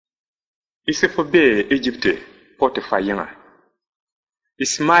Yusufu be Egypte Potifa yiŋa.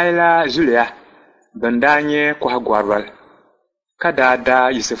 Ismaila zuliya ban daa nyɛ kɔhigɔribali ka daa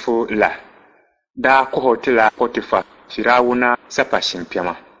Yusufu la daa kɔhi ti la Potifa Firawuna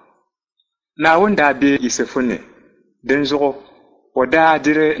sapashimpiɛma. Naawuni daa be Yusufu ni din zuɣu o daa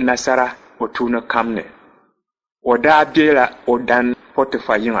diri nasara o tuuni kam ni. O daa bela o dan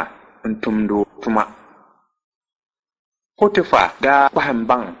Potifa yiŋa n-tumdi o tuma. Potifa daa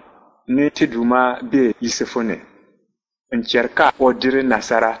kpahimbaŋ ni ti Duuma be Yusufu ni n-chɛri ka o diri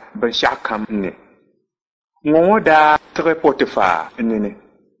nasara binshɛɣu kam ni. Ŋɔ daa tigi Potifa nini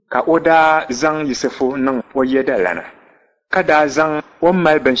ka o daa zaŋ Yusufu niŋ o yɛdalana ka daa zaŋ o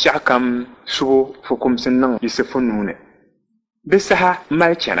mali binshɛɣu kam subu fukumsi niŋ Yusufu nuuni. Di saha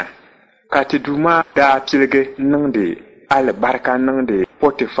mali chana ka ti Duuma daa piligi niŋdi alibarika niŋdi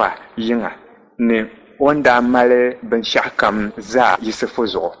Potifa yiŋa ni o daa mali binshɛɣu kam zaa Yusufu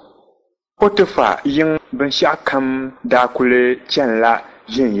zuɣu. Potifa yiŋ binshɛɣu kam daa kuli chanila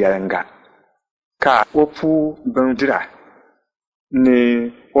viɛnyɛliŋga ka o puu bindira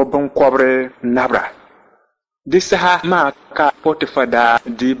ni o binkɔbiri nabira. Di saha maa ka Potifa daa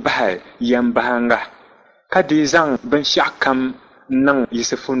di bahi yɛmbahinga ka di zaŋ binshɛɣu kam niŋ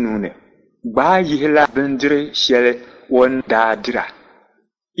Yusufu nuuni gbaa yihila bindiri shɛli o daa dira.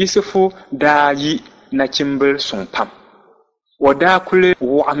 Yusufu daa yi nachimbili suŋ pam. O daa kuli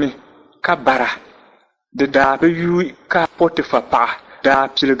wɔɣimi ka bara. Di daa bi yui ka Potifa paɣa daa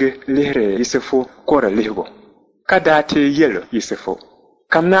piligi lihiri Yusufu kɔri lihigu ka daa ti yɛli Yusufu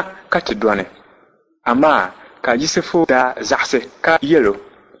kamina ka ti dɔni. Amaa ka Yusufu daa zaɣisi ka yɛlo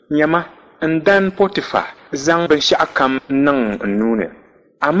nyɛma n-dan Potifa zaŋ binshɛɣu kam niŋ n-nuuni.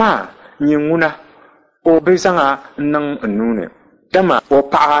 Amaa nyɛ ŋuna o bi zaŋa niŋ n-nuuni dama o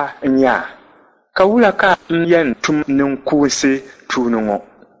paɣa n-nyɛ ka wula ka n-yɛn tum ninkuunsi tuuni ŋɔ.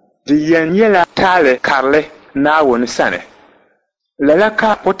 Di yɛn nyɛla taali karili Naawuni sani. Lala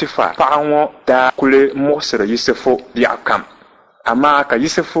ka Potifa paɣa ŋɔ daa kuli muɣisiri Yusufu biɛɣu kam. Amaa ka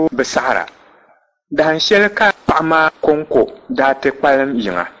Yusufu bi saɣira. Dahin shɛli ka paɣa maa kɔŋko daa ti kpalim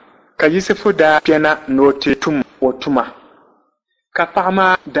yiŋa ka Yusufu daa kpɛna ni o ti tum o tuma. Ka paɣa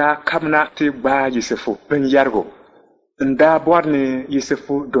maa daa kabina ti gbaai Yusufu binyɛrigu n-daa bɔri ni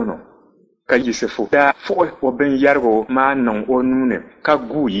Yusufu dono ka Yusufu daa fuɣi o binyɛrigu maa niŋ o nuuni ka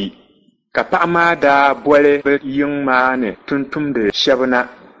guuyi. Ka paɣa maa daa boli bɛ yiŋ maa ni tuntumdi shɛba na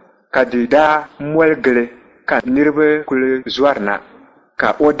ka di daa mɔligili ka niriba kuli zɔrina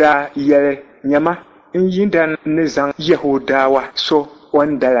ka o daa yɛli nyɛma n-yinda ni zaŋ Yahudaawa so o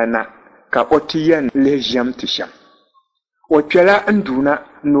dala na ka o ti yɛn lihi ʒɛm ti shɛm. O kpɛla n-duuna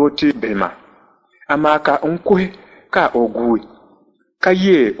ni o ti bilima. Amaa ka n-kuhi ka o guui ka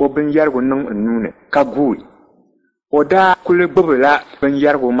ye o binyɛrigu niŋ n-nuuni ka guui. O daa kuli gbibila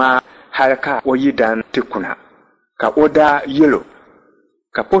binyɛrigu maa hali ka o yidana ti kuna ka o daa yɛlo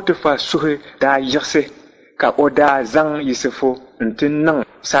ka Potifa suhi daa yiɣisi ka o daa zaŋ Yusufu n-ti niŋ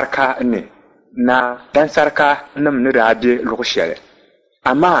sarika ni na dansarika nim ni daa be luɣu shɛli.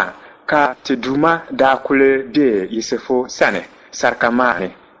 Amaa ka ti Duuma daa kuli be Yusufu sani sarika maa ni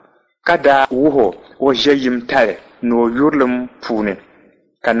ka daa wuhi o ʒɛyim tali ni o yurilim puuni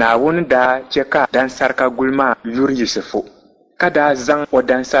ka Naawuni daa chɛ ka dansarika guli maa yuri Yusufu ka daa zaŋ o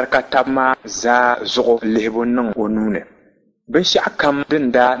dansarika tabi maa zaa zuɣu lihibu niŋ o nuuni. Binshɛɣu kam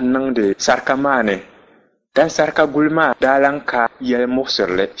din daa niŋdi sarika maa ni dansarika guli maa daa lan ka yɛli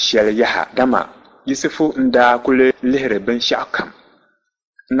muɣisirili shɛli yaha dama Yusufu n-daa kuli lihiri binshɛɣu kam.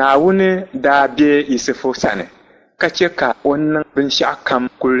 Naawuni daa be Yusufu sani ka chɛ ka o niŋ binshɛɣu kam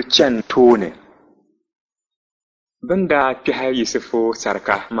kuli chani tooni. Bin daa kpɛhi Yusufu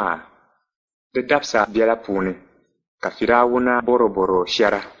sarika maa di dabisa biɛla puuni ka Firawuna boroboro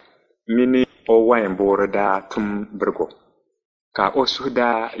shɛra mini o wayinboori daa tum birigu ka o suhu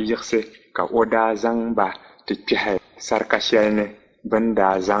daa yiɣisi ka o daa zaŋ ba ti kpɛhi sarika shɛli ni bin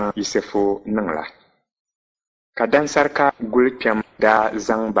daa zaŋ Yusufu niŋ la. Ka dansarika guli kpɛm daa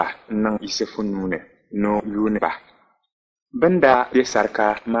zaŋ ba niŋ Yusufu nuuni ni o yuuni ba. Bin daa be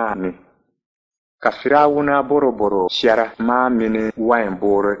sarika maa ni ka Firawuna boroboro shɛra maa mini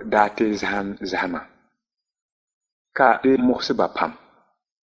wayinboori daa ti zahima ka di muɣisi ba pam.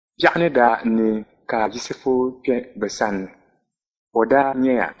 Biɛɣuni daa ni ka Yusufu kpɛ bɛ sani o daa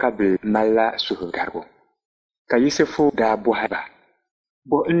nyɛya ka bɛ malila suhugarigu ka Yusufu daa bɔhi ba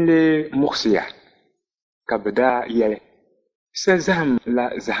bo n-lee muɣisiya ka bɛ daa yɛli sa zahim la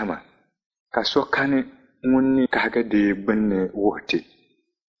zahima ka so kani ŋun ni kahiga dee gbunni wuhi ti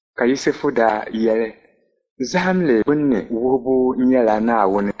ka Yusufu daa yɛli zahimli gbunni wuhibu nyɛla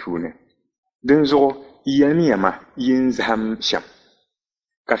Naawuni tuuni din zuɣu yɛlimiyama yin zahim shɛm.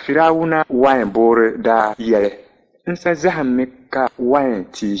 ka Firawuna wain boori daa yɛli n-sa zahimmi ka wain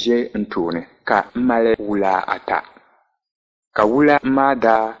tia ʒe n-tooni ka mali wula ata. Ka wula maa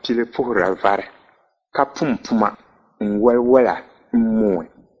daa pili puhira vari ka pum puma n-waliwala n-mooi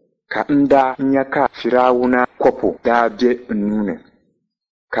ka n-daa nya ka Firawuna kopu daa be n-nuuni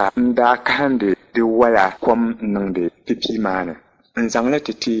ka n-daa kahindi di wala kom niŋdi pipi maa ni n-zaŋli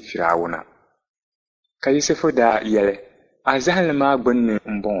ti ti Firawuna. Ka Yusufu daa yɛli a zahili maa gbunni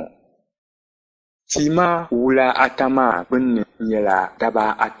m-bɔŋɔ. Tia maa wula ata maa gbunni nyɛla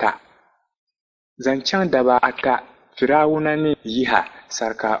daba ata. Zaŋ chaŋ daba ata Firawuna ni yiha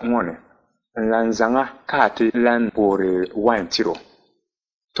sarika ŋɔ ni n-lan zaŋa ka ti lan boori wain tiro.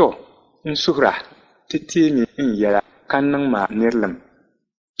 To, n-suhira ti teemi n-yɛla ka niŋ ma nirilim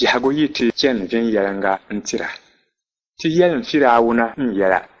biɛhigu yi ti chani viɛnyɛlinga n-tira. Ti yɛlim Firawuna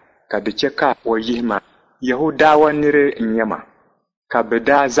n-yɛla ka di chɛ ka o yihi ma Yahudawa nira n-nyɛ ma ka bɛ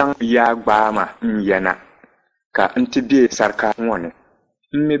daa zaŋ yaa gbaa ma n-yana ka n-ti be sarika ŋɔ ni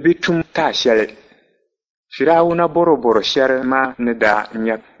m-mi bɛ tum taa shɛli. Firawuna boroboro shɛri maa ni daa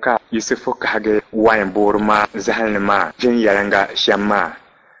nya ka Yusufu kahigi wain boori maa zahilini maa viɛnyɛlinga shɛm maa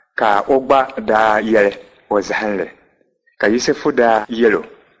ka o gba daa yɛli o zahilini ka Yusufu daa yɛlo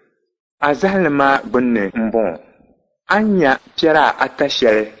a zahilini maa gbunni m-bɔŋɔ. A nya piɛra ata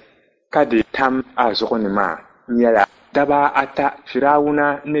shɛli ka di tam a zuɣu ni maa nyɛla daba ata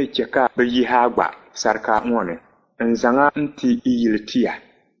Firawuna ni chɛ ka bɛ yihi a gba sarika ŋɔ ni n-zaŋa n-ti yili tia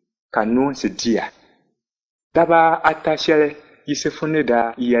ka noonsi diya. Daba ata shɛli Yusufu ni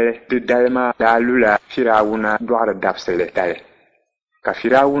daa yɛli di dali maa daa lula Firawuna dɔɣiri dabisili dali ka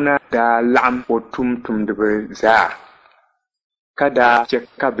Firawuna daa laɣim o tumtumdiba zaa ka daa chɛ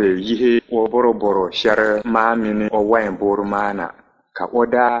ka bɛ yihi o boroboro shɛri maa mini o wain boori maa na ka o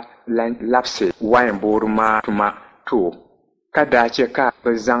daa labisi wain boori maa tuma too ka daa chɛ ka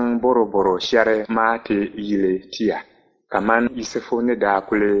bɛ zaŋ boroboro shɛri maa ti yili tia kaman Yusufu ni daa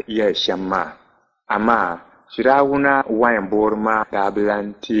kuli yɛli shɛm maa. Amaa Firawuna wain boori maa daa bi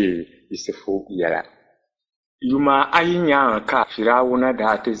lan ti Yusufu yɛla. Yuma ayi nyaaŋa ka Firawuna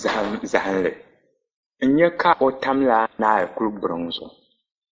daa ti zahimli n-nyɛ ka o tamla Naali kulugburiŋ zuɣu.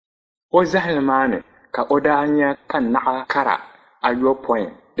 O zahili maa ni ka o daa nya ka naɣa kara ayɔpɔin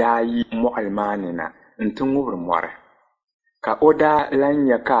daa yi mɔɣili maa ni na n-ti ŋubiri mɔri ka o daa lan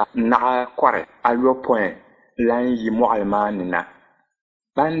nya ka naɣa kɔri ayɔpɔin lan yi mɔɣili maa ni na.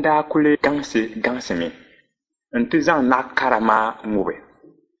 Ban daa kuli gaŋsimi n-ti zaŋ naɣa kara maa ŋubi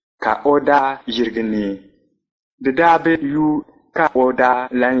ka o daa yirigi nii. Di daa be yuu ka o daa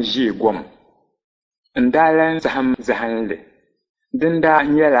lan ʒi gom n-daa lan zahim zahimli. Din daa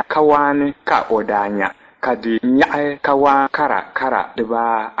nyɛla kawaani ka o daa nya ka di nyaɣi kawaan kara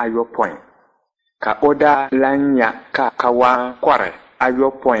dibaa ayɔpɔin ka o daa lan nya ka kawaan kɔri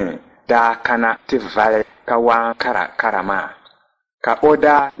ayɔpɔin daa kana ti vali kawaan kara maa ka o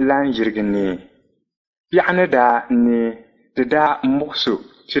daa lan yirigi nii. Biɛɣu ni daa ni di daa muɣisi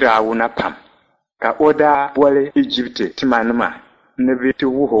Firawuna pam ka o daa boli Ijipti timanima ni bɛ ti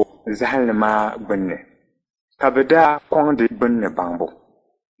wuhi zahilini maa gbunni ka bɛ daa kɔŋdi gbunni baŋbu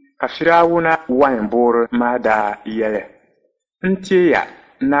ka Firawuna wain boori maa daa yɛli n-teeya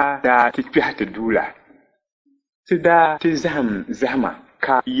na daa ti kpɛhi ti duula. Ti daa ti zahima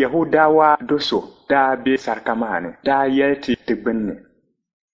ka Yahudawa doso daa be sarika maa ni daa yɛli ti gbunni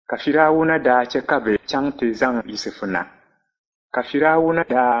ka Firawuna daa chɛ ka bɛ chaŋ ti zaŋ Yusufu na ka Firawuna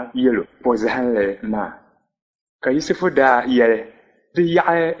daa yɛlo o zahimli maa ka Yusufu daa yɛli di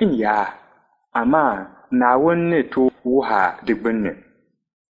yaɣi n-yaa amaa Naawuni ni tu wuha di gbunni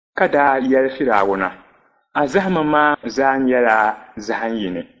ka daa yɛli Firawuna a zahima maa zaa nyɛla zahim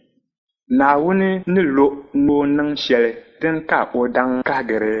yini. Naawuni ni lo noo niŋ shɛli din ka o daŋ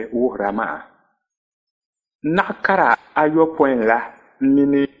kahigiri wuhira maa. Naɣa kara ayɔpɔin la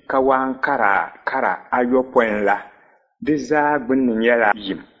mini kawaan kara ayɔpɔin la di zaa gbunni nyɛla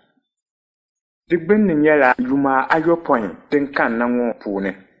yim. Di gbunni nyɛla yuma ayɔpɔin din kanna ŋɔ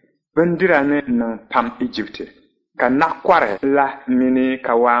puuni. Bindira ni niŋ pam Ijipti ka naɣakɔri la mini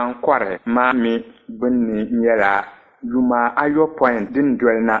kawaan kɔri maa mi gbunni nyɛla yuma ayɔpɔin din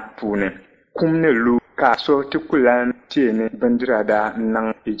doli na puuni. Kum ni lu ka so ti kulan teeni bindira daa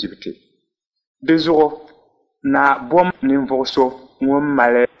niŋ Ijipti. Di zuɣu na bom ninvuɣu so ŋun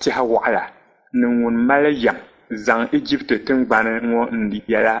mali tɛha waɣila ni ŋun mali yam zaŋ Ijipti tingbani ŋɔ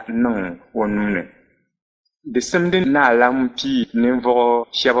n-yɛla niŋ o nuuni. Di simdi naa lan pii ninvuɣu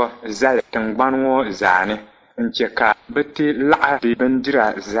shɛba zali tingbani ŋɔ zaani n-chɛ ka bɛ ti laɣiri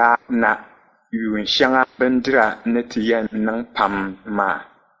bindira zaa na yuun shɛŋa bindira ni ti yɛn niŋ pam maa.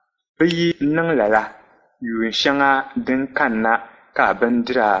 Bɛ yi niŋ lala yuun shɛŋa din kanna ka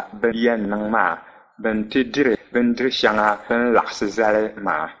bindira bin yen niŋ maa bin ti diri bindiri shɛŋa bin laɣisi zali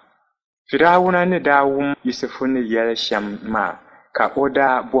maa. Firawuna ni daa wum Yusufu ni yɛli shɛm maa ka o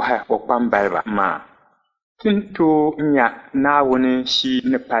daa bɔhi o kpambaliba maa. Tin tooi nya Naawuni shii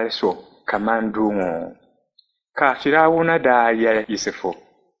ni pali so kaman doo ŋɔ. Ka Firawuna daa yɛli Yusufu,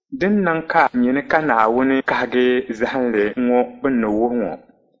 din niŋ ka nyini ka Naawuni kahigi zahinli ŋɔ bin ni wuhi ŋɔ.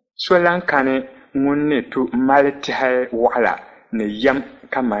 So lan kani ŋun ni tu mali tɛhi waɣila ni yɛm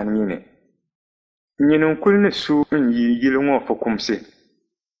kaman nyini. Nyini n-kuli ni su n-yi yili ŋɔ fukumsi.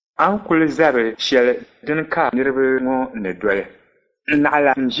 An kuli zabi shɛli din ka niriba ŋɔ ni doli.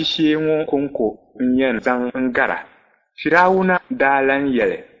 Naɣila n-ʒi shee ŋɔ konko n-yɛn zaŋ n-gara. Firawuna daa lan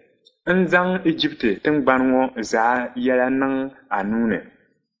yɛli n-zaŋ Ijipti tingbani ŋɔ zaa yɛla niŋ a nuuni,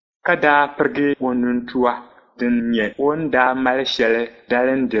 ka daa pirigi o nuntua din nyɛ o ni daa mali shɛli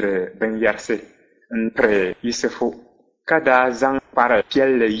dalindiri binyɛrisi n-piri Yusufu, ka daa zaŋ kpari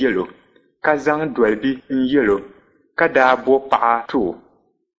piɛlli yɛlo, ka zaŋ dolibi n-yɛlo, ka daa bo paɣa too.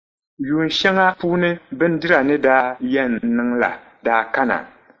 Yuun shɛŋa puuni bindira ni daa yɛn niŋ la daa kana,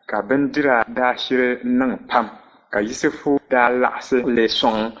 ka bindira daa shiri niŋ pam, ka Yusufu daa laɣisi le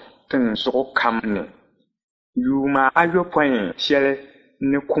sɔŋ tinzuɣu kam ni. Yuuma ayɔpɔin shɛli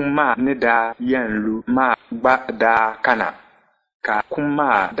ni kum maa ni daa yɛn lu maa gba daa kana, ka kum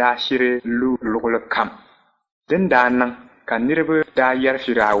maa daa shiri lu luɣuli kam. Din daa niŋ ka niriba daa yɛri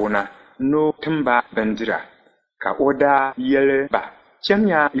Firawuna ni o timba bindira, ka o daa yɛli ba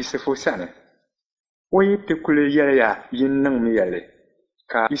chɛmya Yusufu sani. O yi ti kuli yɛliya yin niŋmi yɛli,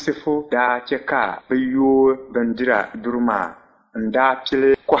 ka Yusufu daa chɛ ka bɛ yooi bindira duri maa n-daa pili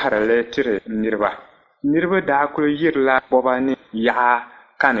kɔhirili tiri niriba. Niriba daa kuli yirila bɔba ni yaɣa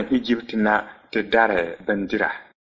kani Ijipti na ti dari bindira.